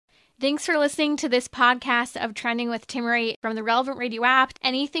Thanks for listening to this podcast of Trending with Timmery from the Relevant Radio app.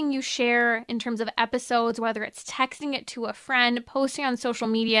 Anything you share in terms of episodes, whether it's texting it to a friend, posting on social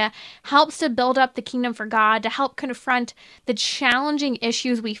media, helps to build up the kingdom for God, to help confront the challenging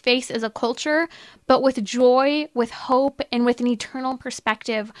issues we face as a culture, but with joy, with hope, and with an eternal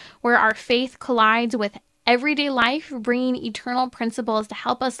perspective where our faith collides with everyday life, bringing eternal principles to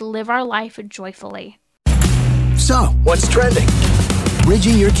help us live our life joyfully. So, what's trending?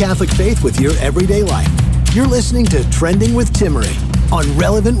 Bridging your Catholic faith with your everyday life. You're listening to Trending with Timmery on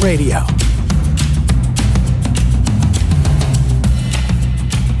Relevant Radio.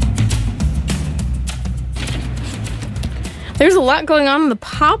 There's a lot going on in the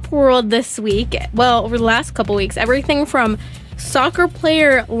pop world this week. Well, over the last couple weeks. Everything from soccer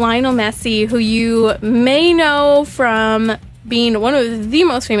player Lionel Messi, who you may know from being one of the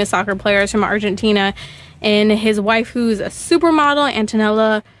most famous soccer players from Argentina, and his wife, who's a supermodel,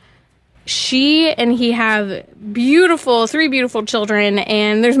 Antonella. She and he have three beautiful children,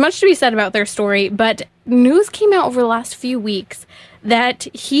 and there's much to be said about their story, but news came out over the last few weeks that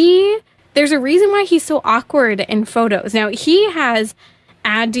there's a reason why he's so awkward in photos. Now, he has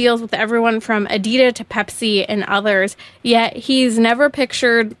ad deals with everyone from Adidas to Pepsi and others, yet he's never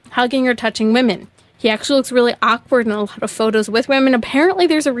pictured hugging or touching women. He actually looks really awkward in a lot of photos with women. Apparently,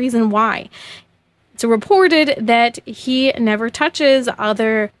 there's a reason why. It's reported that he never touches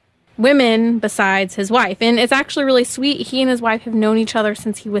other women besides his wife. And it's actually really sweet. He and his wife have known each other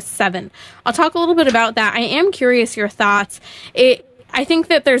since he was 7. I'll talk a little bit about that. I am curious your thoughts. I think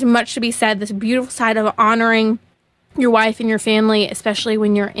that there's much to be said, this beautiful side of honoring your wife and your family, especially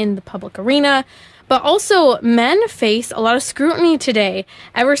when you're in the public arena. But also, men face a lot of scrutiny today.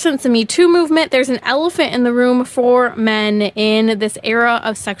 Ever since the Me Too movement, there's an elephant in the room for men in this era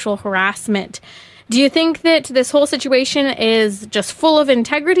of sexual harassment. Do you think that this whole situation is just full of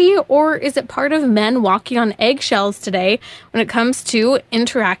integrity, or is it part of men walking on eggshells today when it comes to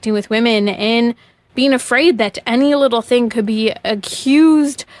interacting with women and being afraid that any little thing could be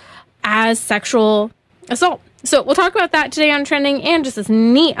accused as sexual assault? So we'll talk about that today on Trending, and just this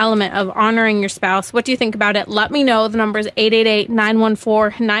neat element of honoring your spouse. What do you think about it? Let me know. The number is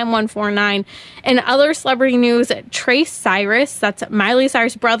 888-914-9149. And other celebrity news, Trace Cyrus, that's Miley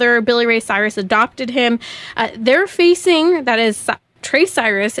Cyrus' brother, Billy Ray Cyrus adopted him. Trace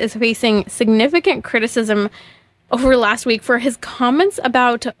Cyrus is facing significant criticism over last week for his comments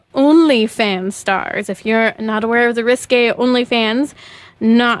about OnlyFans stars. If you're not aware of the risque OnlyFans,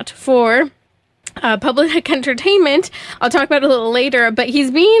 not for public entertainment, I'll talk about it a little later, but he's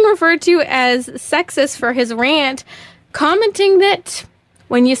being referred to as sexist for his rant, commenting that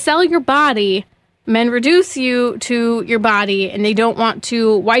when you sell your body, men reduce you to your body and they don't want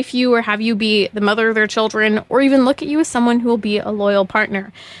to wife you or have you be the mother of their children or even look at you as someone who will be a loyal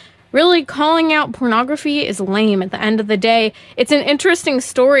partner. Really, calling out pornography is lame at the end of the day. It's an interesting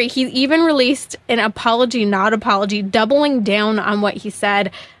story. He even released an apology, not apology, doubling down on what he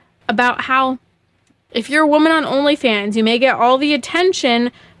said about how if you're a woman on OnlyFans, you may get all the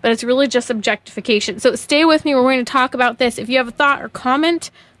attention, but it's really just objectification. So stay with me. We're going to talk about this. If you have a thought or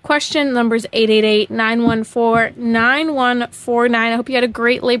comment, question, the number is 888-914-9149. I hope you had a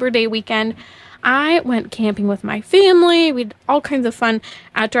great Labor Day weekend. I went camping with my family. We had all kinds of fun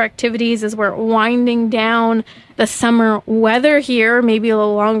outdoor activities as we're winding down the summer weather here, maybe a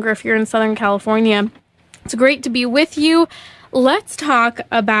little longer if you're in Southern California. It's great to be with you. Let's talk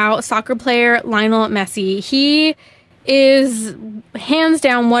about soccer player Lionel Messi. He is hands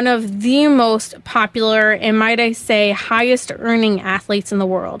down one of the most popular and, might I say, highest earning athletes in the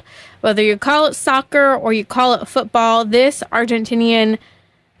world. Whether you call it soccer or you call it football, this Argentinian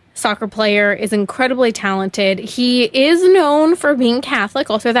soccer player is incredibly talented. He is known for being Catholic.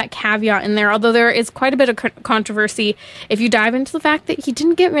 I'll throw that caveat in there, although there is quite a bit of controversy if you dive into the fact that he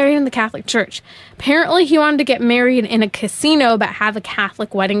didn't get married in the Catholic Church. Apparently, he wanted to get married in a casino but have a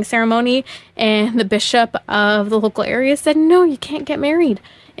Catholic wedding ceremony, and the bishop of the local area said, no, you can't get married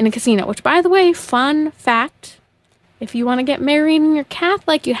in a casino, which, by the way, fun fact, if you want to get married and you're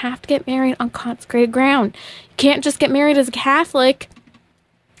Catholic, you have to get married on consecrated ground. You can't just get married as a Catholic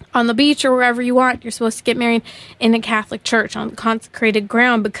on the beach or wherever you want. You're supposed to get married in a Catholic church on consecrated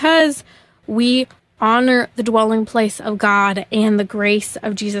ground because we honor the dwelling place of God and the grace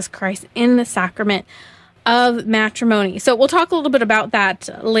of Jesus Christ in the sacrament of matrimony. So we'll talk a little bit about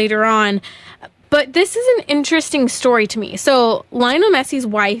that later on. But this is an interesting story to me. So Lionel Messi's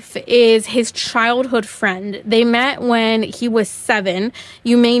wife is his childhood friend. They met when he was 7.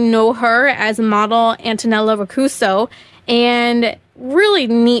 You may know her as model Antonella Roccuzzo. And really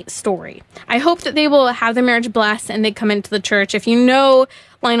neat story. I hope that they will have their marriage blessed and they come into the church. If you know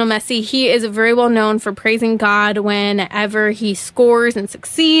Lionel Messi, he is very well known for praising God whenever he scores and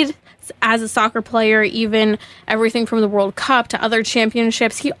succeeds as a soccer player, even everything from the World Cup to other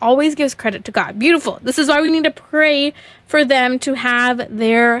championships. He always gives credit to God. Beautiful. This is why we need to pray for them to have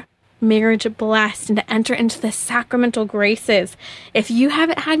their marriage blessed and to enter into the sacramental graces. If you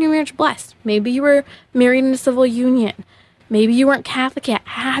haven't had your marriage blessed, maybe you were married in a civil union, maybe you weren't Catholic yet,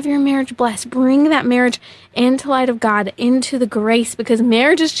 have your marriage blessed. Bring that marriage into light of God, into the grace, because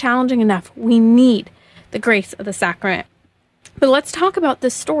marriage is challenging enough. We need the grace of the sacrament. But let's talk about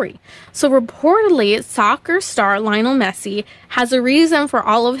this story. So reportedly, soccer star Lionel Messi has a reason for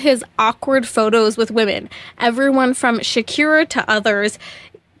all of his awkward photos with women. Everyone from Shakira to others.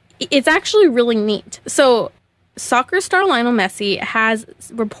 It's actually really neat. So soccer star Lionel Messi has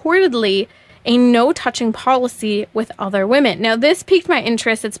reportedly a no-touching policy with other women. Now, this piqued my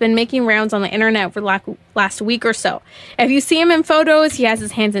interest. It's been making rounds on the internet over the last week or so. If you see him in photos, he has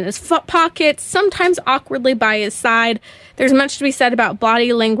his hands in his pockets, sometimes awkwardly by his side. There's much to be said about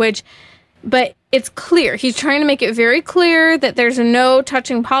body language, but it's clear. He's trying to make it very clear that there's a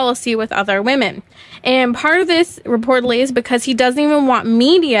no-touching policy with other women. And part of this, reportedly, is because he doesn't even want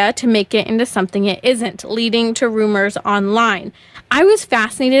media to make it into something it isn't, leading to rumors online. I was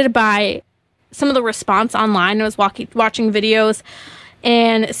fascinated by some of the response online. I was watching videos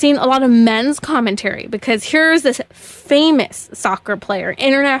and seeing a lot of men's commentary, because here's this famous soccer player,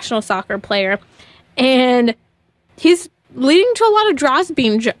 international soccer player, and he's leading to a lot of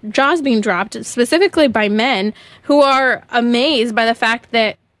jaws being dropped, specifically by men who are amazed by the fact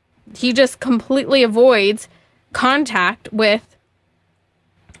that he just completely avoids contact with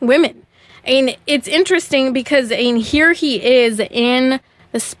women. And it's interesting because here he is in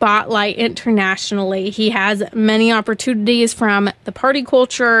the spotlight internationally. He has many opportunities, from the party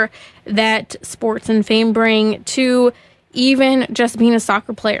culture that sports and fame bring to even just being a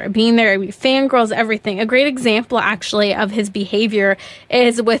soccer player, being there, fangirls, everything. A great example, actually, of his behavior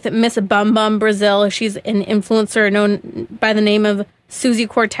is with Miss Bum Bum Brazil. She's an influencer known by the name of Suzy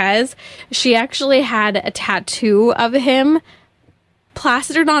Cortez. She actually had a tattoo of him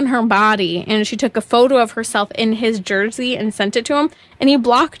plastered on her body, and she took a photo of herself in his jersey and sent it to him, and he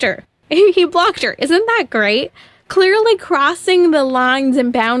blocked her. He blocked her. Isn't that great? Clearly crossing the lines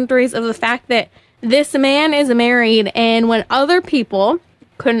and boundaries of the fact that this man is married, and when other people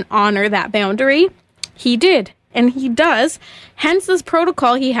couldn't honor that boundary, he did, and he does. Hence this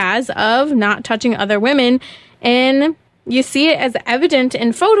protocol he has of not touching other women, and you see it as evident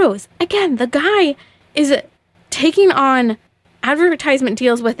in photos. Again, the guy is taking on advertisement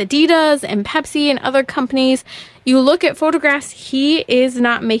deals with Adidas and Pepsi and other companies. You look at photographs, he is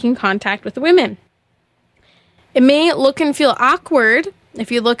not making contact with women. It may look and feel awkward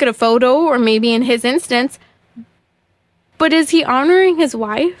if you look at a photo, or maybe in his instance, but is he honoring his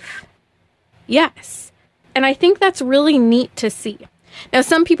wife? Yes. And I think that's really neat to see. Now,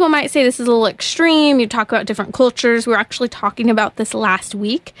 some people might say this is a little extreme. You talk about different cultures. We were actually talking about this last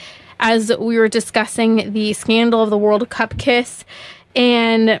week as we were discussing the scandal of the World Cup kiss.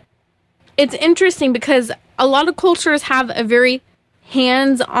 And it's interesting because a lot of cultures have a very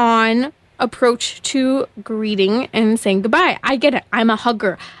hands-on approach to greeting and saying goodbye. I get it. I'm a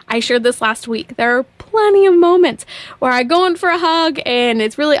hugger. I shared this last week. There are plenty of moments where I go in for a hug and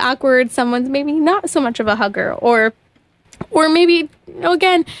it's really awkward. Someone's maybe not so much of a hugger, or maybe,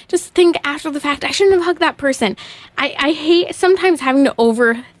 again, just think after the fact, I shouldn't have hugged that person. I hate sometimes having to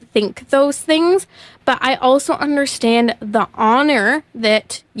overthink those things, but I also understand the honor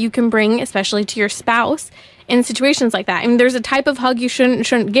that you can bring, especially to your spouse, in situations like that. I mean, there's a type of hug you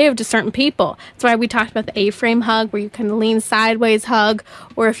shouldn't give to certain people. That's why we talked about the A-frame hug, where you can lean sideways hug,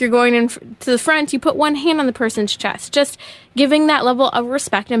 or if you're going in to the front, you put one hand on the person's chest. Just giving that level of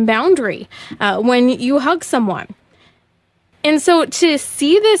respect and boundary when you hug someone. And so to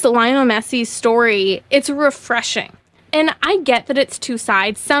see this Lionel Messi story, it's refreshing. And I get that it's two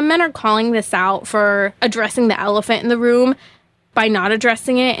sides. Some men are calling this out for addressing the elephant in the room by not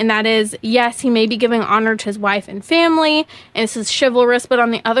addressing it. And that is, yes, he may be giving honor to his wife and family, and this is chivalrous. But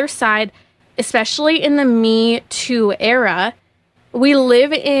on the other side, especially in the Me Too era, we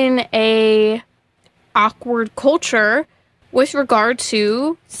live in a awkward culture with regard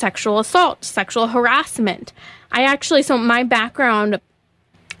to sexual assault, sexual harassment. So my background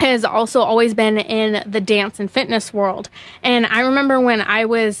has also always been in the dance and fitness world. And I remember when I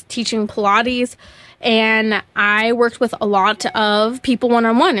was teaching Pilates, and I worked with a lot of people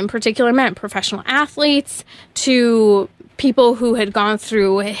one-on-one, in particular men, professional athletes to people who had gone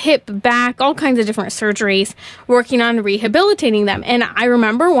through hip, back, all kinds of different surgeries, working on rehabilitating them. And I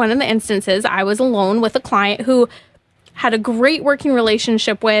remember one of the instances, I was alone with a client who had a great working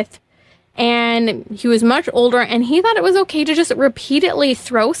relationship with, and he was much older, and he thought it was okay to just repeatedly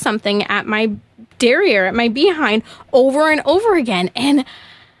throw something at my derriere, at my behind, over and over again. And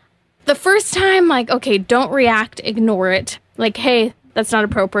the first time, like, okay, don't react, ignore it. Like, hey, that's not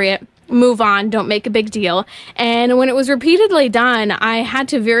appropriate. Move on, don't make a big deal. And when it was repeatedly done, I had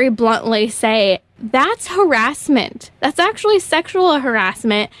to very bluntly say, that's harassment. That's actually sexual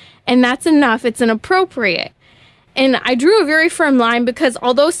harassment, and that's enough. It's inappropriate. And I drew a very firm line because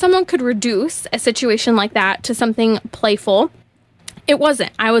although someone could reduce a situation like that to something playful, it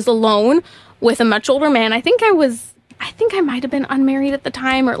wasn't. I was alone with a much older man. I think I might have been unmarried at the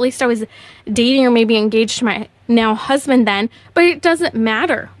time, or at least I was dating or maybe engaged to my now husband then, but it doesn't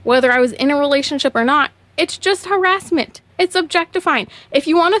matter whether I was in a relationship or not. It's just harassment. It's objectifying. If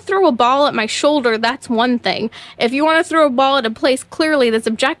you want to throw a ball at my shoulder, that's one thing. If you want to throw a ball at a place clearly that's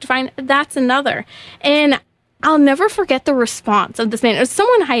objectifying, that's another. And I'll never forget the response of this man. It was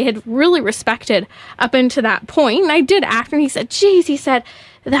someone I had really respected up until that point. And I did act, and he said, geez, he said,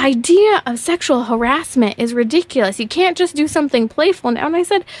 the idea of sexual harassment is ridiculous. You can't just do something playful now. And I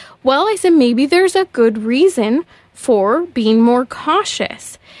said, maybe there's a good reason for being more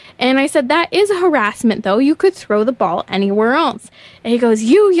cautious. And I said, that is harassment, though. You could throw the ball anywhere else. And he goes,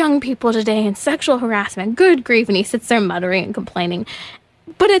 you young people today and sexual harassment, good grief. And he sits there muttering and complaining.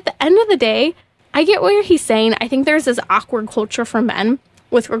 But at the end of the day, I get what he's saying. I think there's this awkward culture for men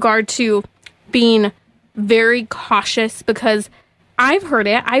with regard to being very cautious, because I've heard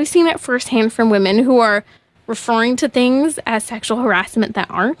it. I've seen it firsthand from women who are referring to things as sexual harassment that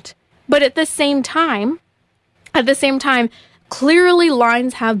aren't. But at the same time, clearly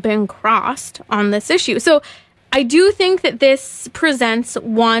lines have been crossed on this issue. So I do think that this presents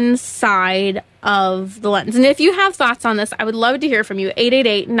one side of the lens. And if you have thoughts on this, I would love to hear from you.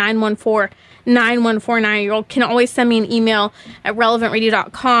 888-914-9149. You can always send me an email at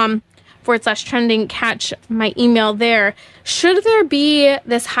relevantradio.com/trending. Catch my email there. Should there be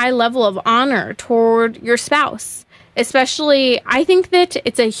this high level of honor toward your spouse? Especially, I think that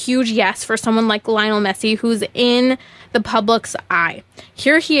it's a huge yes for someone like Lionel Messi, who's in the public's eye.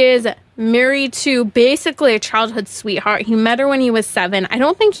 Here he is, married to basically a childhood sweetheart. He met her when he was 7. I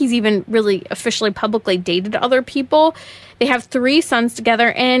don't think he's even really officially publicly dated other people. They have 3 sons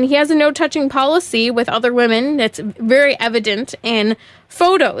together, and he has a no-touching policy with other women. It's very evident in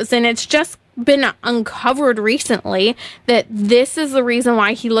photos, and it's just been uncovered recently that this is the reason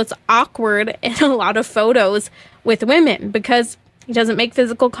why he looks awkward in a lot of photos with women, because he doesn't make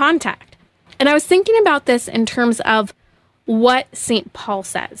physical contact. And I was thinking about this in terms of what St. Paul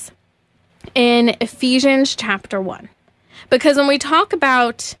says in Ephesians chapter 1. Because when we talk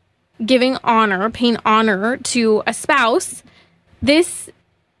about giving honor, paying honor to a spouse, this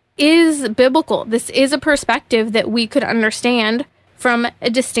is biblical. This is a perspective that we could understand from a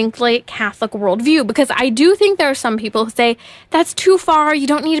distinctly Catholic worldview. Because I do think there are some people who say, that's too far, you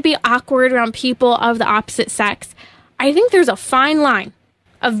don't need to be awkward around people of the opposite sex. I think there's a fine line,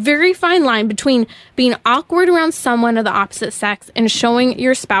 a very fine line between being awkward around someone of the opposite sex and showing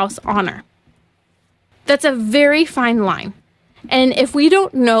your spouse honor. That's a very fine line. And if we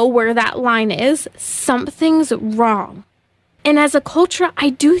don't know where that line is, something's wrong. And as a culture,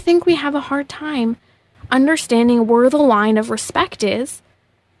 I do think we have a hard time understanding where the line of respect is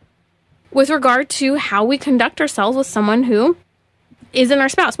with regard to how we conduct ourselves with someone who isn't our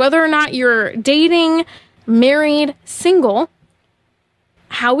spouse. Whether or not you're dating, married, single,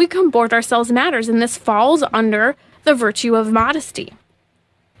 how we comport ourselves matters. And this falls under the virtue of modesty,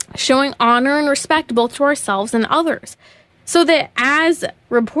 showing honor and respect both to ourselves and others. So that, as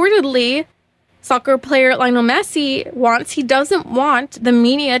reportedly soccer player Lionel Messi wants, he doesn't want the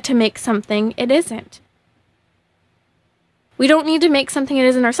media to make something it isn't. We don't need to make something it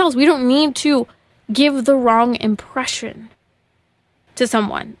isn't ourselves. We don't need to give the wrong impression to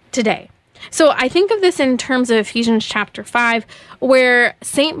someone today. So I think of this in terms of Ephesians chapter 5, where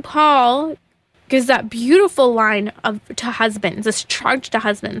St. Paul gives that beautiful line to husbands, this charge to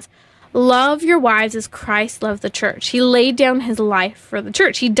husbands. Love your wives as Christ loved the church. He laid down his life for the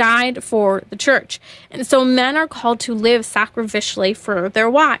church. He died for the church. And so men are called to live sacrificially for their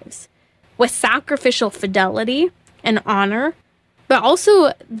wives with sacrificial fidelity and honor. But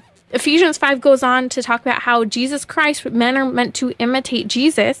also Ephesians 5 goes on to talk about how Jesus Christ, men are meant to imitate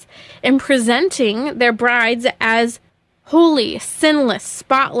Jesus in presenting their brides as holy, sinless,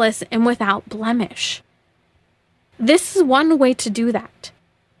 spotless, and without blemish. This is one way to do that.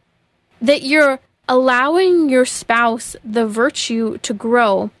 That you're allowing your spouse the virtue to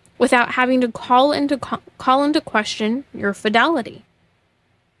grow without having to call into question your fidelity.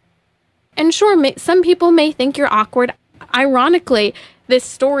 And sure, some people may think you're awkward. Ironically, this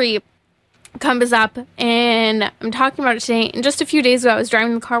story comes up, and I'm talking about it today. And just a few days ago, I was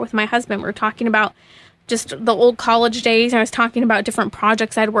driving the car with my husband. We were talking about just the old college days. And I was talking about different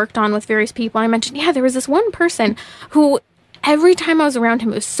projects I'd worked on with various people. I mentioned, there was this one person who every time I was around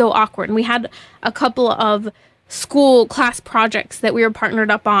him, it was so awkward. And we had a couple of school class projects that we were partnered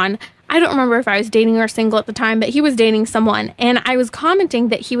up on. I don't remember if I was dating or single at the time, but he was dating someone. And I was commenting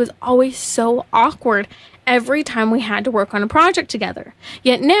that he was always so awkward every time we had to work on a project together.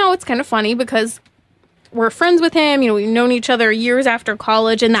 Yet now it's kind of funny because we're friends with him. We've known each other years after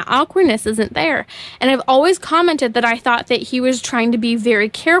college, and that awkwardness isn't there. And I've always commented that I thought that he was trying to be very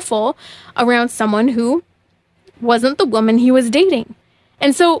careful around someone who wasn't the woman he was dating.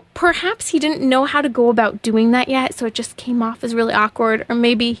 And so perhaps he didn't know how to go about doing that yet, so it just came off as really awkward. Or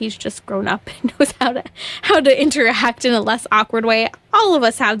maybe he's just grown up and knows how to interact in a less awkward way. All of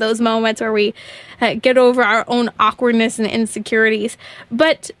us have those moments where we get over our own awkwardness and insecurities.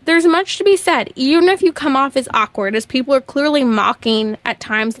 But there's much to be said. Even if you come off as awkward, as people are clearly mocking at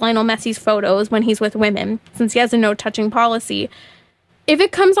times Lionel Messi's photos when he's with women, since he has a no-touching policy, if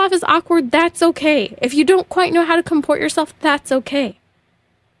it comes off as awkward, that's okay. If you don't quite know how to comport yourself, that's okay.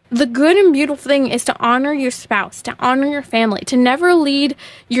 The good and beautiful thing is to honor your spouse, to honor your family, to never lead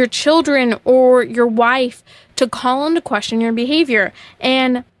your children or your wife to call into question your behavior.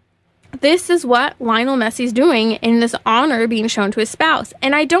 And this is what Lionel Messi's doing in this honor being shown to his spouse.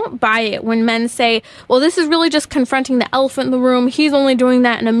 And I don't buy it when men say, well, this is really just confronting the elephant in the room. He's only doing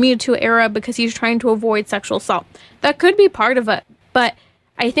that in a Me Too era because he's trying to avoid sexual assault. That could be part of it. But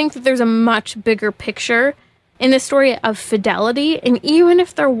I think that there's a much bigger picture in the story of fidelity, and even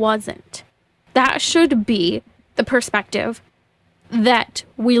if there wasn't, that should be the perspective that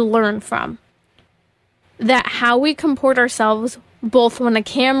we learn from. That how we comport ourselves, both when a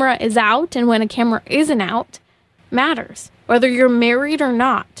camera is out and when a camera isn't out, matters. Whether you're married or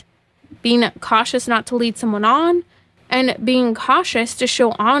not. Being cautious not to lead someone on, and being cautious to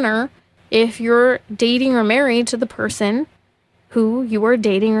show honor if you're dating or married to the person who you are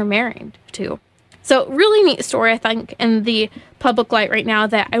dating or married to. So really neat story, I think, in the public light right now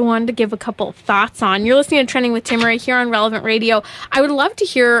that I wanted to give a couple thoughts on. You're listening to Trending with Timmery here on Relevant Radio. I would love to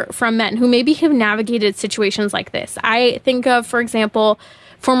hear from men who maybe have navigated situations like this. I think of, for example,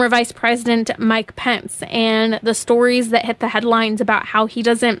 former Vice President Mike Pence and the stories that hit the headlines about how he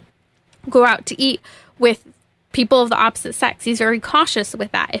doesn't go out to eat with people of the opposite sex. He's very cautious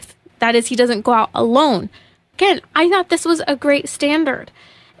with that. If that is, he doesn't go out alone. Again, I thought this was a great standard.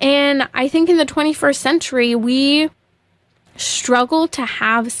 And I think in the 21st century, we struggle to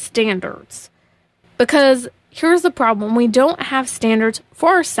have standards. Because here's the problem. We don't have standards for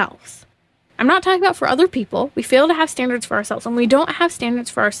ourselves. I'm not talking about for other people. We fail to have standards for ourselves. And we don't have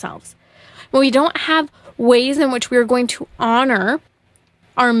standards for ourselves. When we don't have ways in which we are going to honor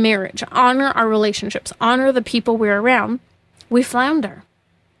our marriage, honor our relationships, honor the people we're around, we flounder.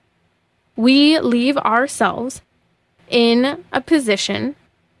 We leave ourselves in a position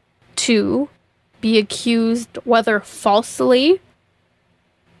to be accused, whether falsely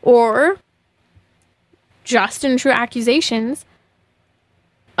or just and true accusations,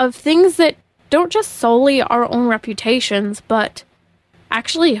 of things that don't just sully our own reputations, but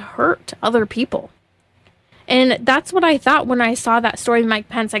actually hurt other people. And that's what I thought when I saw that story of Mike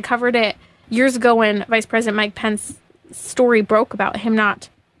Pence. I covered it years ago when Vice President Mike Pence's story broke about him not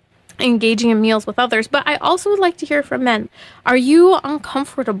engaging in meals with others. But I also would like to hear from men. Are you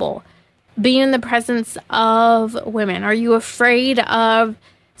uncomfortable being in the presence of women? Are you afraid of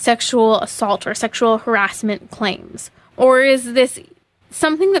sexual assault or sexual harassment claims? Or is this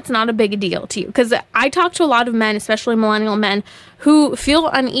something that's not a big deal to you? Because I talk to a lot of men, especially millennial men, who feel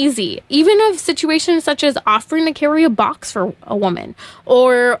uneasy, even of situations such as offering to carry a box for a woman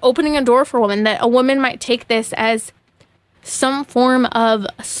or opening a door for a woman, that a woman might take this as some form of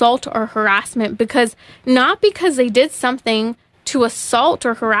assault or harassment, because not because they did something to assault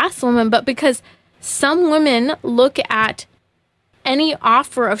or harass a woman, but because some women look at any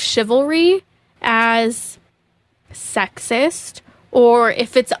offer of chivalry as sexist, or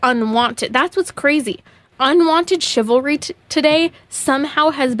if it's unwanted. That's what's crazy. Unwanted chivalry today somehow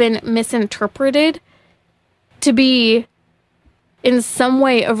has been misinterpreted to be in some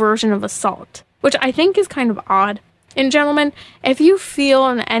way a version of assault, which I think is kind of odd. And gentlemen, if you feel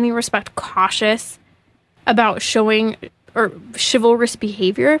in any respect cautious about showing or chivalrous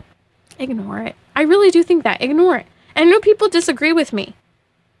behavior, ignore it. I really do think that. Ignore it. And I know people disagree with me.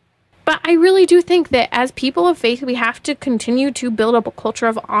 But I really do think that as people of faith, we have to continue to build up a culture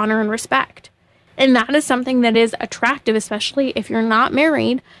of honor and respect. And that is something that is attractive, especially if you're not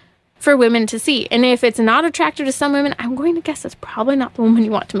married, for women to see. And if it's not attractive to some women, I'm going to guess that's probably not the woman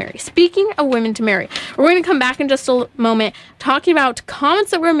you want to marry. Speaking of women to marry, we're going to come back in just a moment talking about comments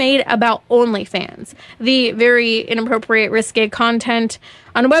that were made about OnlyFans, the very inappropriate, risque content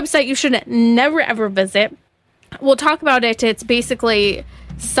on a website you should never ever visit. We'll talk about it. It's basically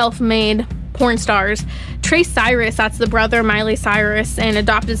self-made porn stars. Trey Cyrus, that's the brother of Miley Cyrus and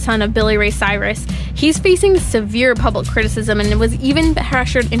adopted son of Billy Ray Cyrus, he's facing severe public criticism and was even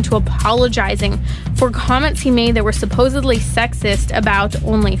pressured into apologizing for comments he made that were supposedly sexist about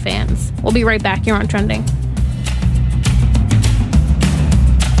OnlyFans. We'll be right back here on Trending.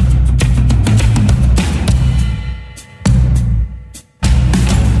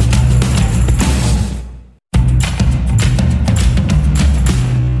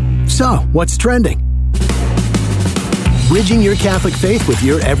 So, what's trending? Bridging your Catholic faith with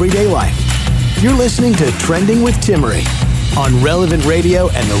your everyday life. You're listening to Trending with Timmery on Relevant Radio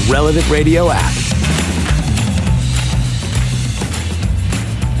and the Relevant Radio app.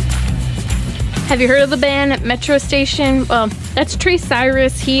 Have you heard of the band Metro Station? Well, that's Trey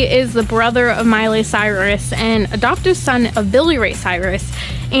Cyrus. He is the brother of Miley Cyrus and adoptive son of Billy Ray Cyrus.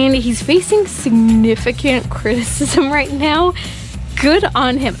 And he's facing significant criticism right now. Good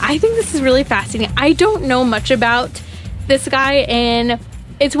on him. I think this is really fascinating. I don't know much about this guy, and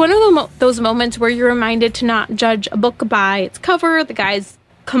it's one of those moments where you're reminded to not judge a book by its cover. The guy's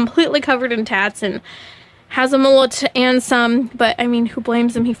completely covered in tats and has a mullet and some, but I mean, who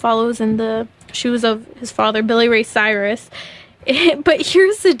blames him? He follows in the shoes of his father, Billy Ray Cyrus. But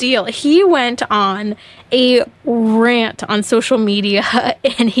here's the deal. He went on a rant on social media,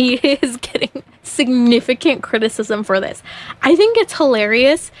 and he is getting significant criticism for this. I think it's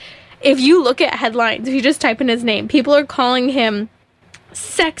hilarious. If you look at headlines, if you just type in his name, people are calling him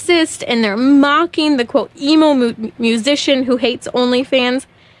sexist, and they're mocking the, quote, emo musician who hates OnlyFans.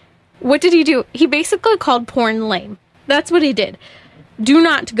 What did he do? He basically called porn lame. That's what he did. Do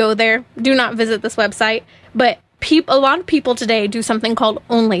not go there. Do not visit this website. But a lot of people today do something called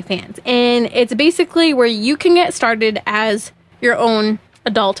OnlyFans. And it's basically where you can get started as your own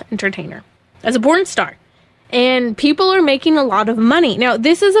adult entertainer, as a porn star. And people are making a lot of money. Now,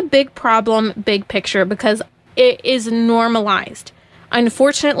 this is a big problem, big picture, because it is normalized.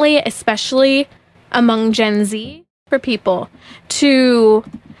 Unfortunately, especially among Gen Z, for people to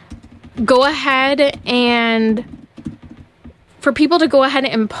go ahead and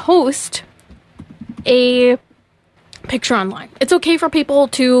post a picture online. It's okay for people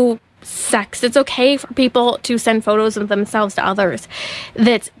to sex. It's okay for people to send photos of themselves to others.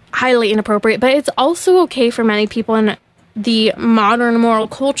 That's highly inappropriate, but it's also okay for many people in the modern moral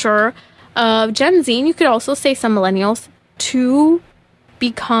culture of Gen Z, and you could also say some millennials, to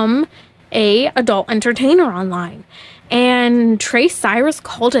become a adult entertainer online. And Trey Cyrus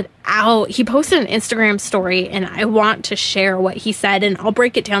called it out. He posted an Instagram story, and I want to share what he said, and I'll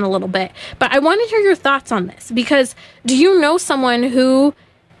break it down a little bit. But I want to hear your thoughts on this, because do you know someone who,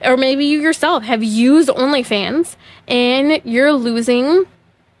 or maybe you yourself, have used OnlyFans, and you're losing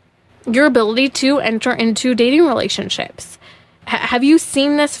your ability to enter into dating relationships? Have you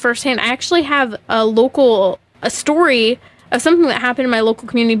seen this firsthand? I actually have a story of something that happened in my local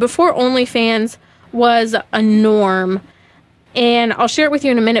community before OnlyFans was a norm, and I'll share it with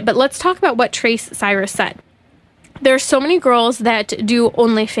you in a minute. But let's talk about what Trey Cyrus said. There are so many girls that do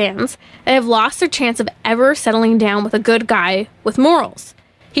OnlyFans that have lost their chance of ever settling down with a good guy with morals.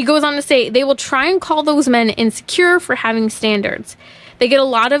 He goes on to say they will try and call those men insecure for having standards. They get a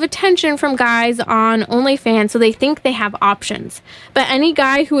lot of attention from guys on OnlyFans, so they think they have options. But any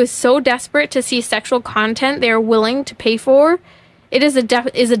guy who is so desperate to see sexual content they are willing to pay for, it is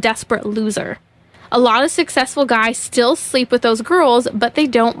a desperate loser. A lot of successful guys still sleep with those girls, but they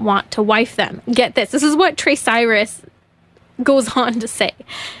don't want to wife them. Get this. This is what Trey Cyrus goes on to say.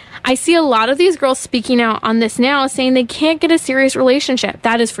 I see a lot of these girls speaking out on this now, saying they can't get a serious relationship.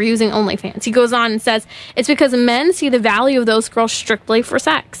 That is for using OnlyFans. He goes on and says, it's because men see the value of those girls strictly for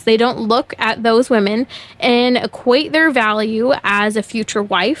sex. They don't look at those women and equate their value as a future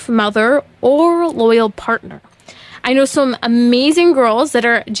wife, mother, or loyal partner. I know some amazing girls that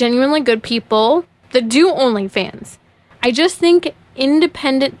are genuinely good people that do OnlyFans. I just think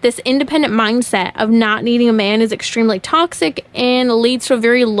this independent mindset of not needing a man is extremely toxic and leads to a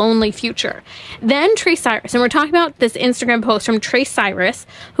very lonely future. Then Trey Cyrus, and we're talking about this Instagram post from Trey Cyrus,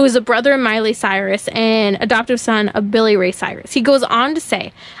 who is a brother of Miley Cyrus and adoptive son of Billy Ray Cyrus. He goes on to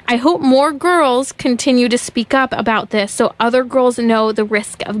say, I hope more girls continue to speak up about this so other girls know the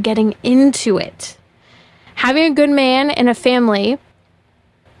risk of getting into it. Having a good man and a family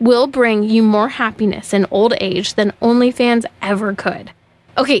will bring you more happiness in old age than OnlyFans ever could.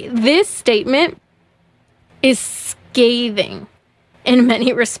 Okay, this statement is scathing in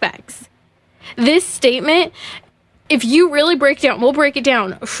many respects. This statement, if you really break it down, we'll break it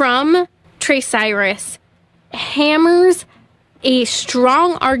down, from Trey Cyrus, hammers a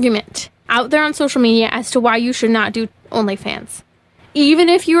strong argument out there on social media as to why you should not do OnlyFans. Even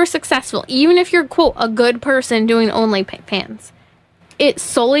if you are successful, even if you're, quote, a good person doing OnlyFans, it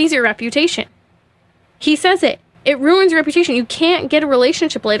sullies your reputation. He says it. It ruins your reputation. You can't get a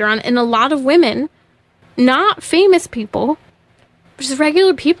relationship later on. And a lot of women, not famous people, just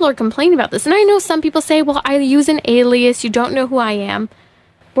regular people, are complaining about this. And I know some people say, well, I use an alias. You don't know who I am.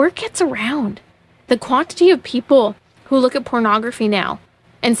 Word gets around. The quantity of people who look at pornography now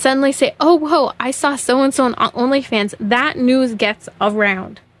and suddenly say, oh, whoa, I saw so-and-so on OnlyFans. That news gets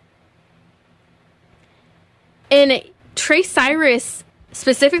around. And Trey Cyrus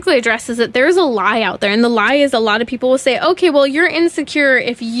specifically addresses that there's a lie out there. And the lie is, a lot of people will say, okay, well, you're insecure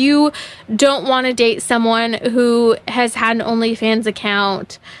if you don't want to date someone who has had an OnlyFans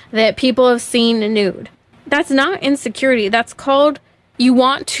account that people have seen nude. That's not insecurity. That's called, you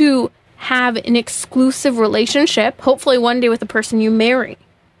want to have an exclusive relationship, hopefully one day, with the person you marry.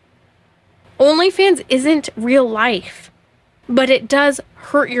 OnlyFans isn't real life, but it does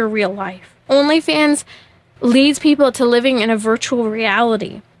hurt your real life. OnlyFans leads people to living in a virtual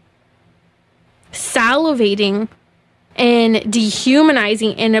reality, salivating and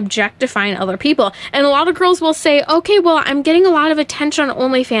dehumanizing and objectifying other people. And a lot of girls will say, okay, well, I'm getting a lot of attention on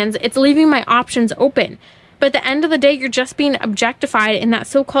OnlyFans. It's leaving my options open. But at the end of the day, you're just being objectified, and that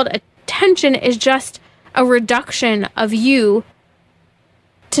so-called attention is just a reduction of you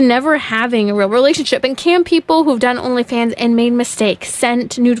to never having a real relationship. And can people who've done OnlyFans and made mistakes,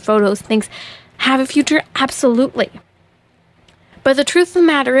 sent nude photos, things, have a future? Absolutely. But the truth of the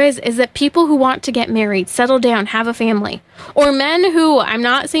matter is that people who want to get married, settle down, have a family, or men who, I'm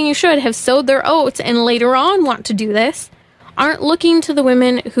not saying you should, have sowed their oats and later on want to do this, aren't looking to the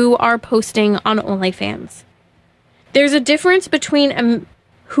women who are posting on OnlyFans. There's a difference between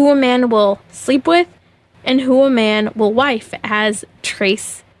who a man will sleep with and who a man will wife, as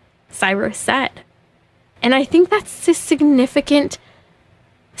Trace Cyrus said. And I think that's a significant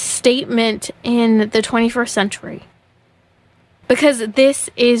statement in the 21st century, because this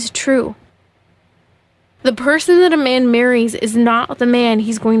is true. The person that a man marries is not the man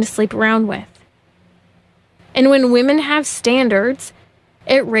he's going to sleep around with. And when women have standards,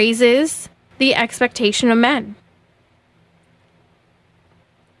 it raises the expectation of men.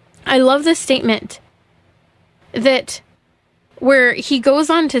 I love this statement that where he goes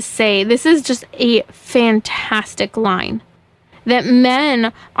on to say, this is just a fantastic line, that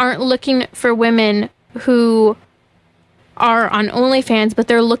men aren't looking for women who are on OnlyFans, but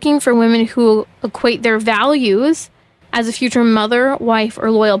they're looking for women who equate their values as a future mother, wife,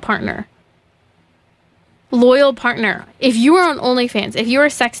 or loyal partner. Loyal partner. If you are on OnlyFans, if you are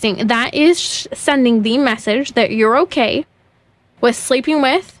sexting, that is sending the message that you're okay with sleeping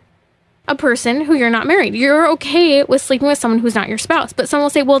with a person who you're not married. You're okay with sleeping with someone who's not your spouse. But someone will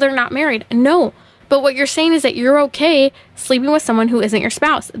say, well, they're not married. No. But what you're saying is that you're okay sleeping with someone who isn't your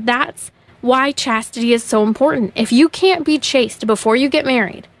spouse. That's why chastity is so important. If you can't be chaste before you get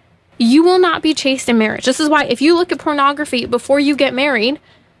married, you will not be chaste in marriage. This is why if you look at pornography before you get married,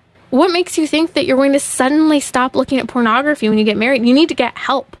 what makes you think that you're going to suddenly stop looking at pornography when you get married? You need to get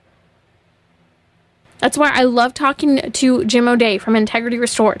help. That's why I love talking to Jim O'Day from Integrity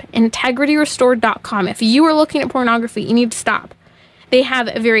Restored, integrityrestored.com. If you are looking at pornography, you need to stop. They have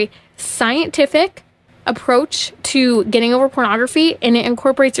a very scientific approach to getting over pornography, and it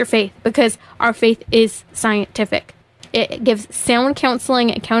incorporates your faith, because our faith is scientific. It gives sound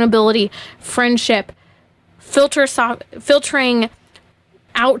counseling, accountability, friendship, filtering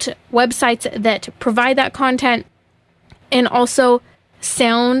out websites that provide that content, and also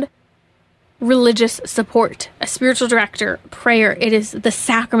sound religious support, a spiritual director, prayer. It is the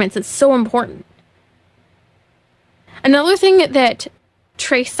sacraments. It's so important. Another thing that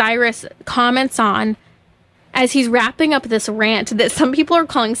Trey Cyrus comments on as he's wrapping up this rant that some people are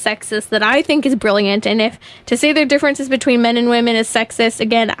calling sexist, that I think is brilliant. And if to say there are differences between men and women is sexist,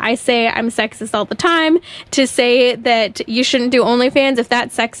 again, I say I'm sexist all the time. To say that you shouldn't do OnlyFans, if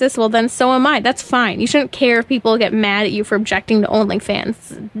that's sexist, well, then so am I. That's fine. You shouldn't care if people get mad at you for objecting to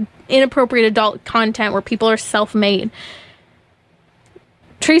OnlyFans. Inappropriate adult content where people are self-made.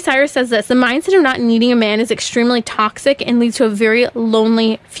 Trey Cyrus says this: the mindset of not needing a man is extremely toxic and leads to a very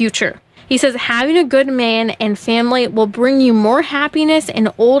lonely future. He says having a good man and family will bring you more happiness in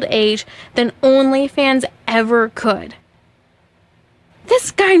old age than OnlyFans ever could. This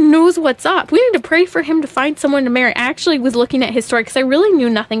guy knows what's up. We need to pray for him to find someone to marry. I actually was looking at his story because I really knew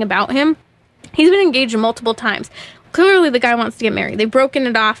nothing about him. He's been engaged multiple times. Clearly the guy wants to get married. They've broken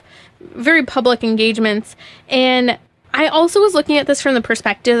it off. Very public engagements. And I also was looking at this from the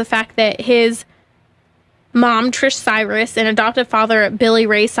perspective of the fact that his mom, Trish Cyrus, and adoptive father, Billy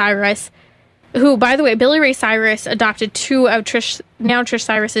Ray Cyrus, who, by the way, Billy Ray Cyrus adopted two of Trish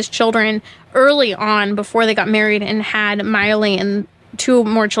Cyrus's children early on before they got married and had Miley and two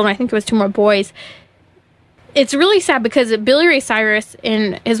more children. I think it was two more boys. It's really sad because Billy Ray Cyrus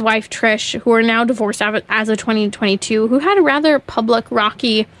and his wife Trish, who are now divorced as of 2022, who had a rather public,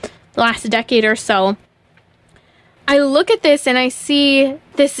 rocky last decade or so, I look at this and I see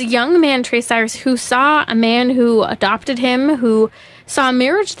this young man, Trey Cyrus, who saw a man who adopted him, who saw a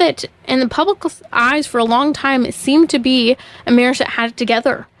marriage that in the public eyes for a long time it seemed to be a marriage that had it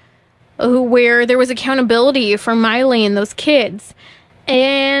together, where there was accountability for Miley and those kids.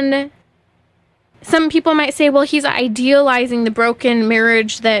 And some people might say, well, he's idealizing the broken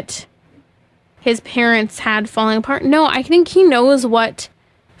marriage that his parents had falling apart. No, I think he knows what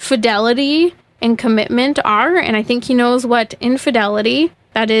fidelity and commitment are, and I think he knows what infidelity,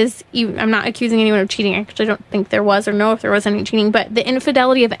 that is. I'm not accusing anyone of cheating. I actually don't think there was or know if there was any cheating, but the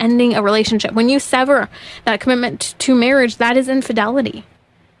infidelity of ending a relationship. When you sever that commitment to marriage, that is infidelity.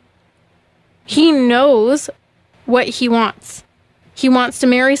 He knows what he wants. He wants to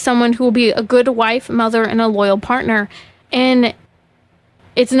marry someone who will be a good wife, mother, and a loyal partner. And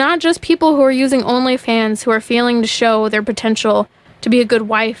it's not just people who are using OnlyFans who are failing to show their potential to be a good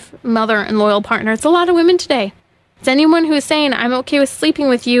wife, mother, and loyal partner. It's a lot of women today. It's anyone who is saying, I'm okay with sleeping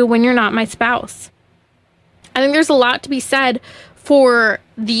with you when you're not my spouse. I think there's a lot to be said for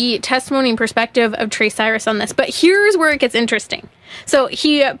the testimony and perspective of Trey Cyrus on this. But here's where it gets interesting. So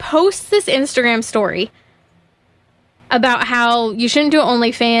he posts this Instagram story about how you shouldn't do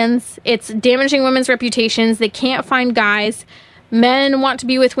OnlyFans. It's damaging women's reputations. They can't find guys. Men want to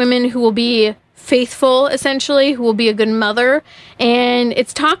be with women who will be faithful, essentially, who will be a good mother, and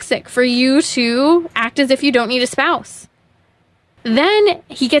it's toxic for you to act as if you don't need a spouse. Then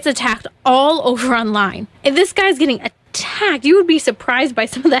he gets attacked all over online, and this guy's getting attacked. You would be surprised by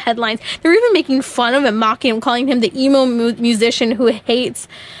some of the headlines. They're even making fun of him, mocking him, calling him the emo musician who hates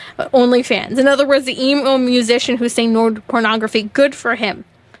OnlyFans. In other words, the emo musician who's saying no to pornography. Good for him.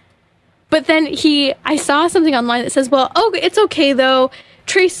 But then I saw something online that says, well, oh, it's okay though.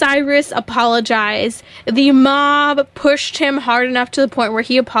 Trey Cyrus apologized. The mob pushed him hard enough to the point where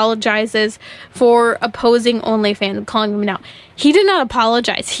he apologizes for opposing OnlyFans, calling him out. He did not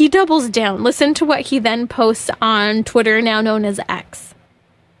apologize. He doubles down. Listen to what he then posts on Twitter, now known as X.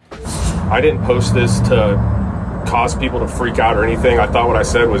 I didn't post this to cause people to freak out or anything. I thought what I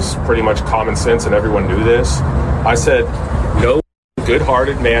said was pretty much common sense and everyone knew this. I said, no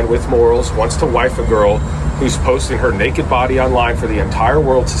good-hearted man with morals wants to wife a girl who's posting her naked body online for the entire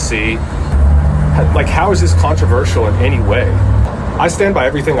world to see. Like, how is this controversial in any way? I stand by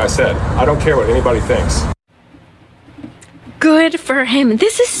everything I said. I don't care what anybody thinks. Good for him.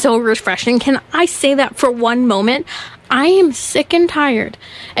 This is so refreshing. Can I say that for one moment? I am sick and tired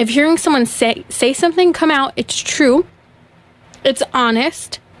of hearing someone say something, come out, it's true, it's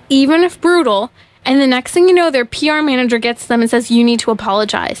honest, even if brutal, and the next thing you know, their PR manager gets them and says, you need to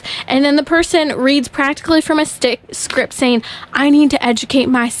apologize. And then the person reads practically from a script saying, I need to educate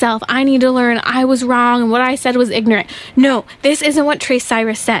myself. I need to learn. I was wrong and what I said was ignorant. No, this isn't what Trey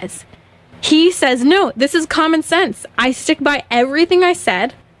Cyrus says. He says, no, this is common sense. I stick by everything I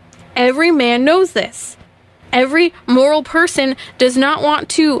said. Every man knows this. Every moral person does not want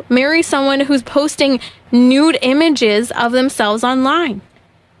to marry someone who's posting nude images of themselves online.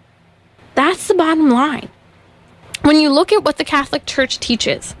 That's the bottom line. When you look at what the Catholic Church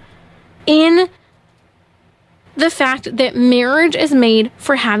teaches in the fact that marriage is made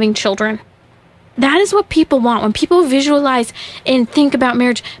for having children, that is what people want. When people visualize and think about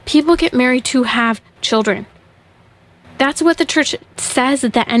marriage, people get married to have children. That's what the church says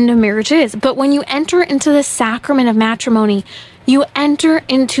at the end of marriage is. But when you enter into the sacrament of matrimony, you enter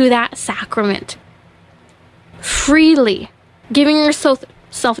into that sacrament freely, giving yourself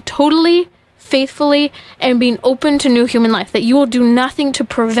totally, faithfully, and being open to new human life, that you will do nothing to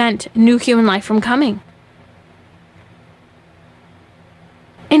prevent new human life from coming.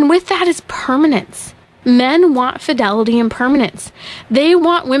 And with that is permanence. Men want fidelity and permanence. They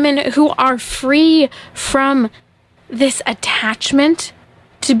want women who are free from this attachment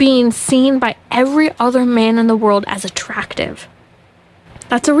to being seen by every other man in the world as attractive.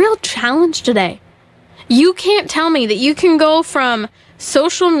 That's a real challenge today. You can't tell me that you can go from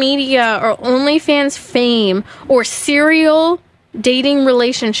social media or OnlyFans fame or serial dating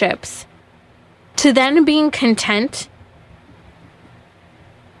relationships to then being content.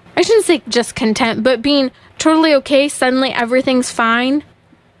 I shouldn't say just content, but being totally okay, suddenly everything's fine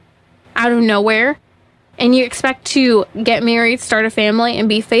out of nowhere, and you expect to get married, start a family, and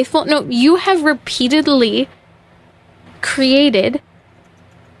be faithful. No, you have repeatedly created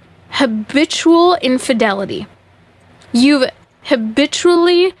habitual infidelity. You've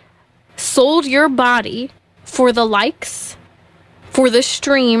habitually sold your body for the likes, for the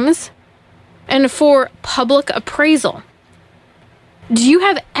streams, and for public appraisal. Do you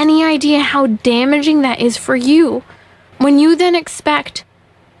have any idea how damaging that is for you when you then expect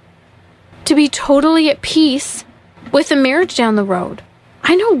to be totally at peace with a marriage down the road?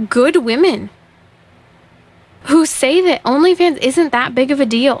 I know good women who say that OnlyFans isn't that big of a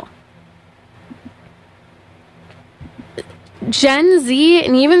deal. Gen Z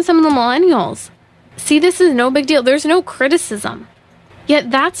and even some of the millennials see this as no big deal. There's no criticism.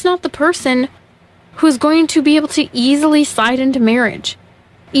 Yet that's not the person who's going to be able to easily slide into marriage.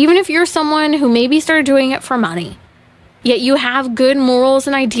 Even if you're someone who maybe started doing it for money, yet you have good morals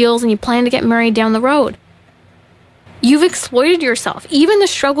and ideals and you plan to get married down the road. You've exploited yourself. Even the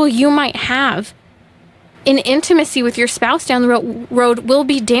struggle you might have in intimacy with your spouse down the road will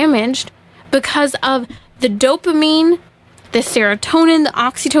be damaged because of the dopamine, the serotonin, the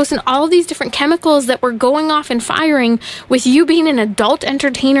oxytocin, all these different chemicals that were going off and firing with you being an adult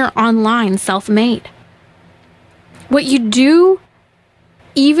entertainer online, self-made. What you do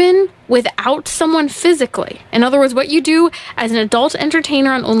even without someone physically, in other words, what you do as an adult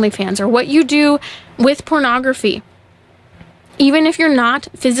entertainer on OnlyFans, or what you do with pornography, even if you're not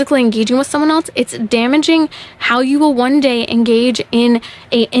physically engaging with someone else, it's damaging how you will one day engage in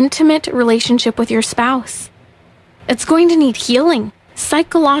an intimate relationship with your spouse. It's going to need healing,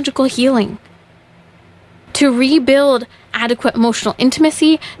 psychological healing, to rebuild adequate emotional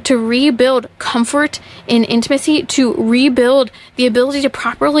intimacy, to rebuild comfort in intimacy, to rebuild the ability to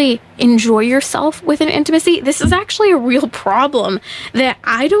properly enjoy yourself within intimacy. This is actually a real problem that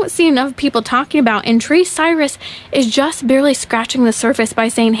I don't see enough people talking about. And Miley Cyrus is just barely scratching the surface by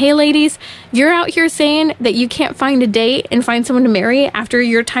saying, hey ladies, you're out here saying that you can't find a date and find someone to marry after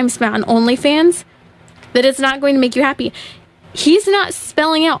your time spent on OnlyFans, that it's not going to make you happy. He's not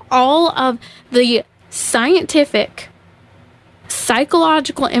spelling out all of the scientific,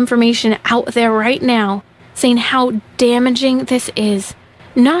 psychological information out there right now saying how damaging this is,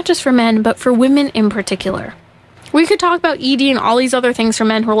 not just for men, but for women in particular. We could talk about ED and all these other things for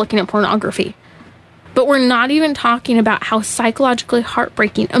men who are looking at pornography, but we're not even talking about how psychologically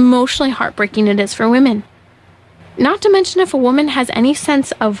heartbreaking, emotionally heartbreaking it is for women. Not to mention if a woman has any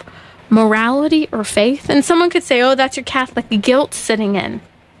sense of morality or faith, and someone could say, oh, that's your Catholic guilt sitting in.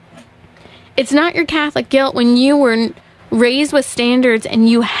 It's not your Catholic guilt when you were raised with standards and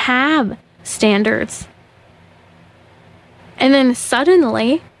you have standards. And then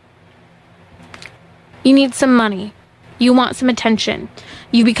suddenly, you need some money. You want some attention.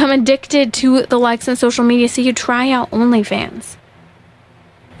 You become addicted to the likes on social media, so you try out OnlyFans.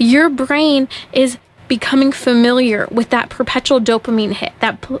 Your brain is becoming familiar with that perpetual dopamine hit,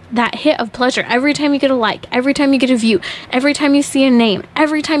 that hit of pleasure. Every time you get a like, every time you get a view, every time you see a name,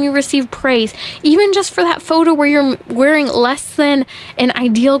 every time you receive praise, even just for that photo where you're wearing less than an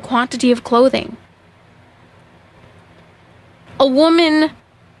ideal quantity of clothing. A woman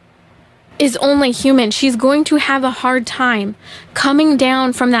is only human. She's going to have a hard time coming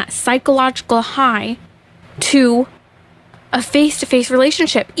down from that psychological high to a face-to-face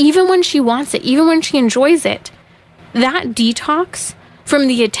relationship, even when she wants it, even when she enjoys it. That detox from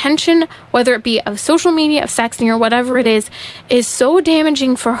the attention, whether it be of social media, of sexting, or whatever it is so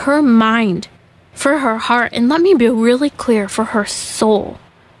damaging for her mind, for her heart, and let me be really clear, for her soul.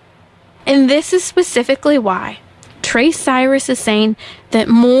 And this is specifically why Miley Cyrus is saying that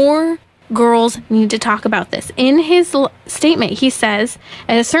more girls need to talk about this. In his statement, he says,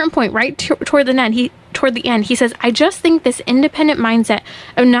 at a certain point, right toward the end, he says, I just think this independent mindset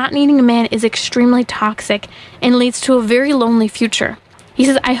of not needing a man is extremely toxic and leads to a very lonely future. He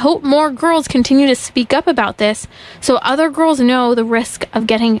says, I hope more girls continue to speak up about this so other girls know the risk of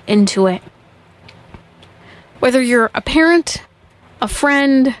getting into it. Whether you're a parent, a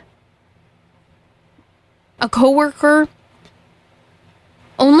friend, a coworker,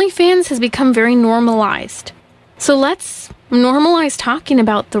 OnlyFans has become very normalized. So let's normalize talking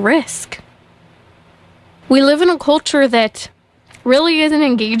about the risk. We live in a culture that really isn't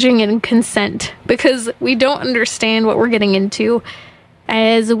engaging in consent because we don't understand what we're getting into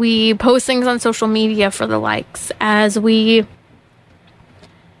as we post things on social media for the likes, as we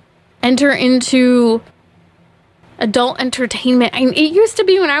enter into adult entertainment. I mean, it used to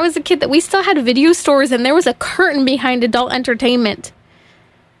be when I was a kid that we still had video stores and there was a curtain behind adult entertainment.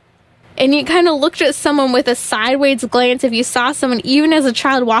 And you kind of looked at someone with a sideways glance if you saw someone, even as a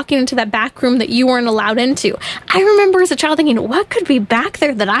child, walking into that back room that you weren't allowed into. I remember as a child thinking, what could be back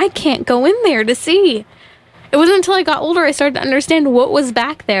there that I can't go in there to see? It wasn't until I got older I started to understand what was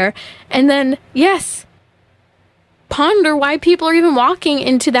back there. And then, yes, ponder why people are even walking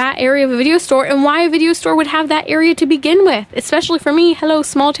into that area of a video store and why a video store would have that area to begin with. Especially for me, hello,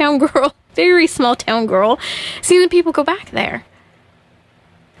 small town girl, very small town girl, seeing the people go back there.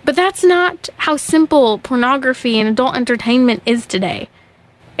 But that's not how simple pornography and adult entertainment is today.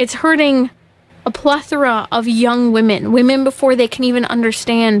 It's hurting a plethora of young women before they can even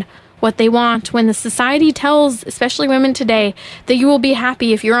understand what they want. When the society tells, especially women today, that you will be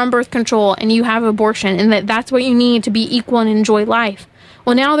happy if you're on birth control and you have abortion, and that that's what you need to be equal and enjoy life.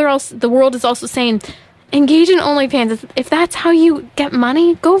 Well, now the world is also saying, engage in OnlyFans. If that's how you get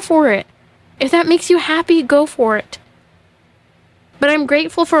money, go for it. If that makes you happy, go for it. But I'm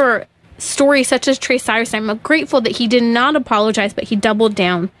grateful for stories such as Trey Cyrus. I'm grateful that he did not apologize, but he doubled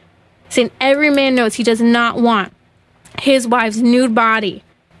down, saying every man knows he does not want his wife's nude body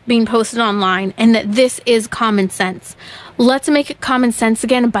being posted online, and that this is common sense. Let's make it common sense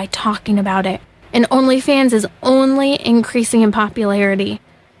again by talking about it. And OnlyFans is only increasing in popularity.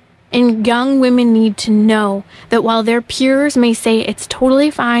 And young women need to know that while their peers may say it's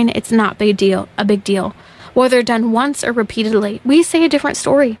totally fine, it's not a big deal. Whether done once or repeatedly, we say a different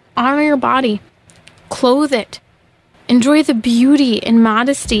story. Honor your body. Clothe it. Enjoy the beauty and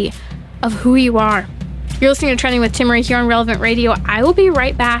modesty of who you are. You're listening to Trending with Timmery here on Relevant Radio. I will be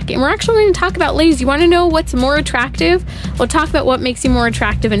right back, and we're actually going to talk about ladies. You want to know what's more attractive? We'll talk about what makes you more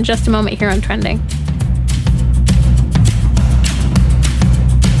attractive in just a moment here on Trending.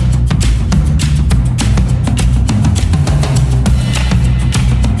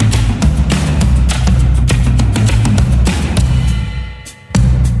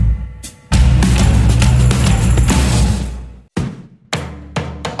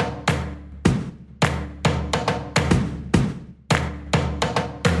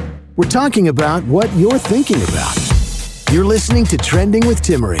 We're talking about what you're thinking about. You're listening to Trending with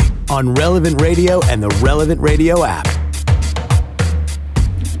Timmery on Relevant Radio and the Relevant Radio app.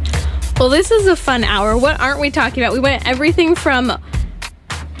 Well, this is a fun hour. What aren't we talking about? We went everything from,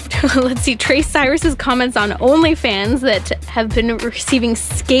 let's see, Trey Cyrus's comments on OnlyFans that have been receiving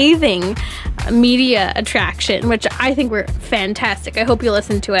scathing media attraction, which I think were fantastic. I hope you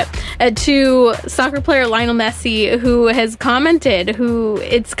listen to it. To soccer player Lionel Messi, who has commented,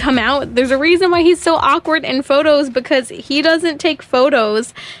 it's come out, there's a reason why he's so awkward in photos, because he doesn't take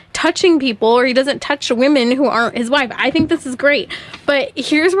photos touching people, or he doesn't touch women who aren't his wife. I think this is great. But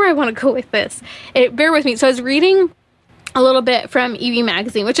here's where I want to go with this. Bear with me. So I was reading a little bit from EV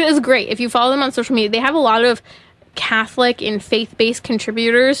Magazine, which is great. If you follow them on social media, they have a lot of Catholic and faith-based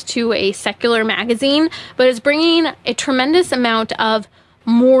contributors to a secular magazine, but it's bringing a tremendous amount of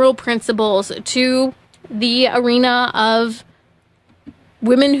moral principles to the arena of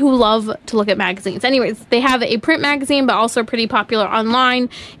women who love to look at magazines. Anyways, they have a print magazine, but also pretty popular online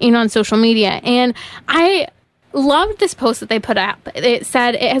and on social media. And I loved this post that they put up. It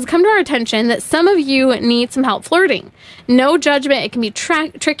said, it has come to our attention that some of you need some help flirting. No judgment. It can be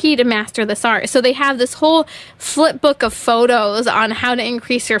tricky to master this art. So they have this whole flip book of photos on how to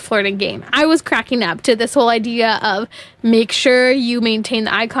increase your flirting game. I was cracking up to this whole idea of make sure you maintain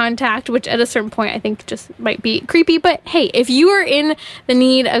the eye contact, which at a certain point I think just might be creepy. But hey, if you are in the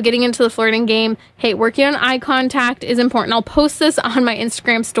need of getting into the flirting game, hey, working on eye contact is important. I'll post this on my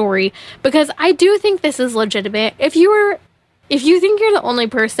Instagram story because I do think this is legitimate. If you think you're the only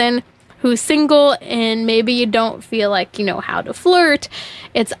person who's single and maybe you don't feel like you know how to flirt,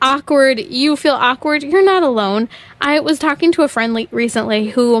 it's awkward, you feel awkward, you're not alone. I was talking to a friend recently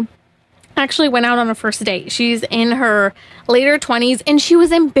who actually went out on a first date. She's in her later 20s and she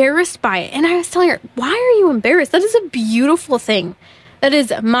was embarrassed by it. And I was telling her, why are you embarrassed? That is a beautiful thing. that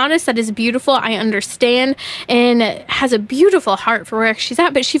is modest, that is beautiful, I understand, and has a beautiful heart for where she's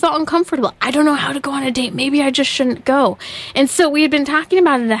at, but she felt uncomfortable. I don't know how to go on a date. Maybe I just shouldn't go. And so we had been talking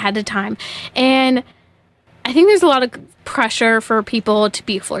about it ahead of time, and I think there's a lot of pressure for people to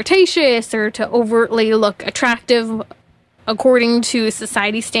be flirtatious or to overtly look attractive according to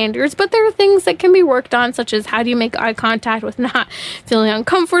society standards, but there are things that can be worked on, such as how do you make eye contact with not feeling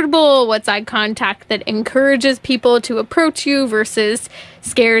uncomfortable? What's eye contact that encourages people to approach you versus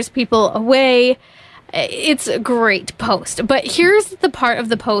scares people away? It's a great post. But here's the part of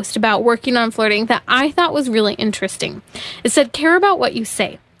the post about working on flirting that I thought was really interesting. It said, care about what you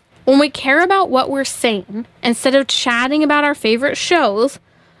say. When we care about what we're saying, instead of chatting about our favorite shows,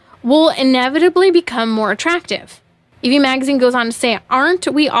 we'll inevitably become more attractive. EV Magazine goes on to say,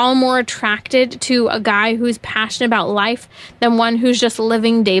 aren't we all more attracted to a guy who's passionate about life than one who's just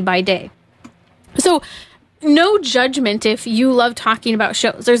living day by day? So, no judgment if you love talking about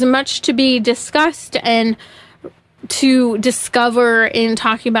shows. There's much to be discussed and to discover in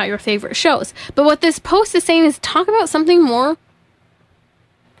talking about your favorite shows. But what this post is saying is talk about something more,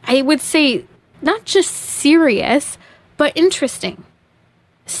 I would say, not just serious, but interesting.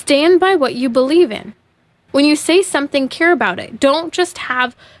 Stand by what you believe in. When you say something, care about it. Don't just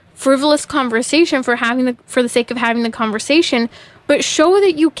have frivolous conversation for the sake of having the conversation, but show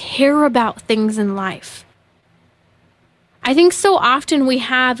that you care about things in life. I think so often we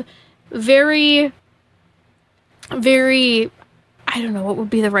have very, very, I don't know what would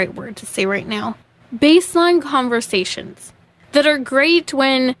be the right word to say right now, baseline conversations that are great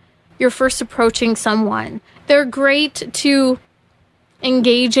when you're first approaching someone. They're great to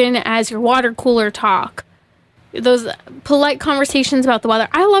engage in as your water cooler talk. Those polite conversations about the weather.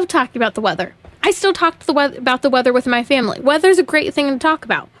 I love talking about the weather. I still talk about the weather with my family. Weather's a great thing to talk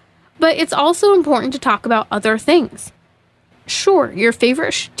about. But it's also important to talk about other things. Sure, your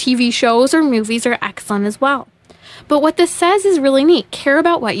favorite TV shows or movies are excellent as well. But what this says is really neat. Care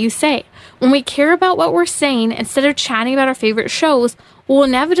about what you say. When we care about what we're saying, instead of chatting about our favorite shows, we'll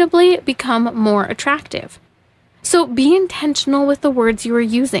inevitably become more attractive. So be intentional with the words you are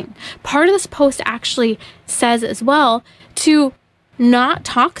using. Part of this post actually says as well to not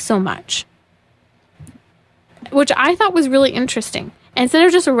talk so much, which I thought was really interesting. Instead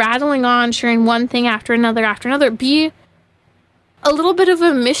of just rattling on, sharing one thing after another, be a little bit of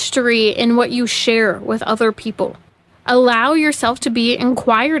a mystery in what you share with other people. Allow yourself to be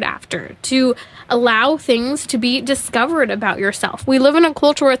inquired after, to allow things to be discovered about yourself. We live in a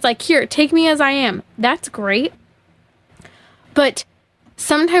culture where it's like, here, take me as I am. That's great. But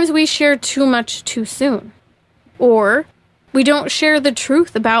sometimes we share too much too soon, or we don't share the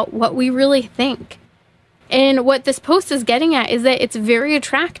truth about what we really think. And what this post is getting at is that it's very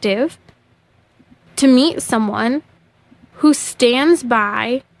attractive to meet someone who stands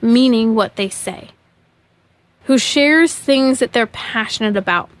by meaning what they say, who shares things that they're passionate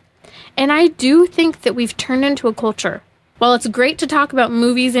about. And I do think that we've turned into a culture. While it's great to talk about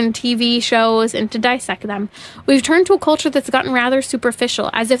movies and TV shows and to dissect them, we've turned to a culture that's gotten rather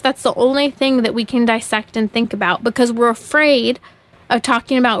superficial, as if that's the only thing that we can dissect and think about, because we're afraid of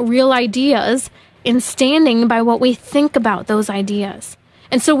talking about real ideas and standing by what we think about those ideas.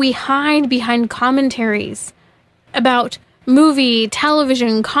 And so we hide behind commentaries about movie,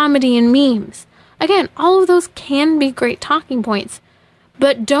 television, comedy, and memes. Again, all of those can be great talking points,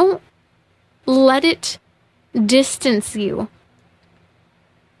 but don't let it distance you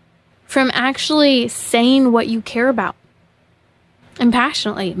from actually saying what you care about and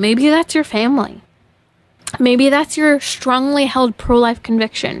passionately. Maybe that's your family. Maybe that's your strongly held pro-life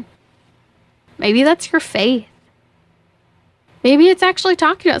conviction. Maybe that's your faith. Maybe it's actually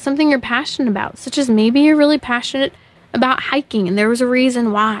talking about something you're passionate about, such as maybe you're really passionate about hiking and there was a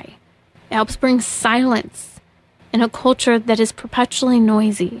reason why. It helps bring silence in a culture that is perpetually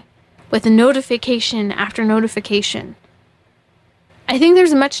noisy, with notification after notification. I think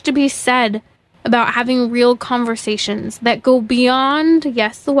there's much to be said about having real conversations that go beyond,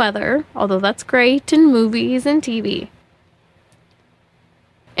 yes, the weather, although that's great in movies and TV.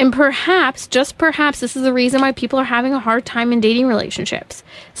 And perhaps, just perhaps, this is the reason why people are having a hard time in dating relationships.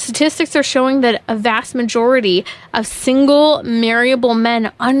 Statistics are showing that a vast majority of single, marriable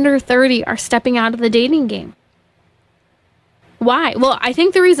men under 30 are stepping out of the dating game. Why? Well, I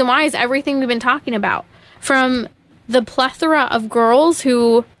think the reason why is everything we've been talking about. From the plethora of girls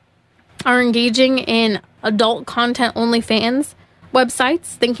who are engaging in adult content OnlyFans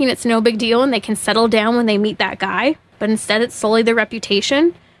websites, thinking it's no big deal and they can settle down when they meet that guy, but instead it's solely their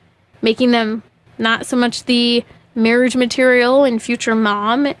reputation, making them not so much the marriage material and future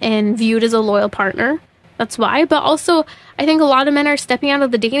mom and viewed as a loyal partner, That's why. But also, I think a lot of men are stepping out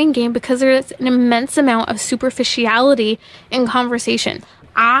of the dating game because there's an immense amount of superficiality in conversation.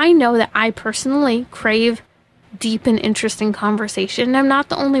 I know that I personally crave deep and interesting conversation, and I'm not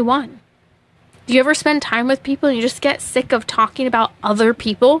the only one. Do you ever spend time with people and you just get sick of talking about other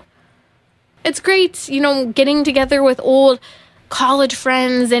people? It's great, getting together with old college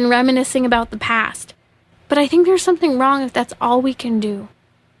friends and reminiscing about the past. But I think there's something wrong if that's all we can do.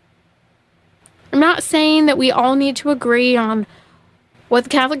 I'm not saying that we all need to agree on what the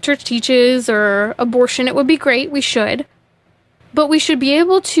Catholic Church teaches or abortion. It would be great, we should. But we should be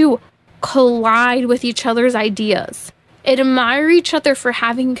able to collide with each other's ideas, admire each other for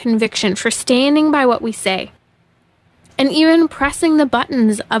having conviction, for standing by what we say, and even pressing the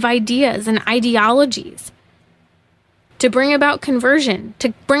buttons of ideas and ideologies to bring about conversion,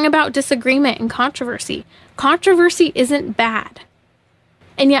 to bring about disagreement and controversy. Controversy isn't bad.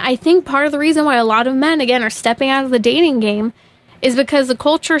 And yet I think part of the reason why a lot of men, again, are stepping out of the dating game is because the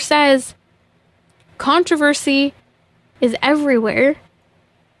culture says controversy is everywhere,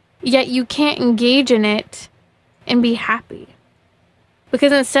 yet you can't engage in it and be happy.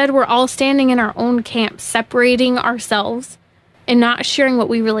 Because instead we're all standing in our own camp, separating ourselves and not sharing what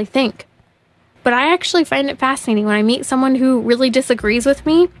we really think. But I actually find it fascinating when I meet someone who really disagrees with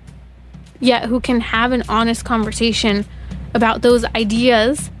me, yet who can have an honest conversation about those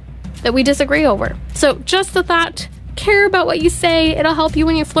ideas that we disagree over. So just a thought, care about what you say. It'll help you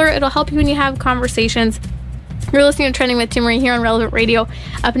when you flirt. It'll help you when you have conversations. You're listening to Trending with Timmerie here on Relevant Radio.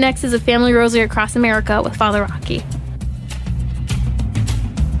 Up next is A Family Rosary Across America with Father Rocky.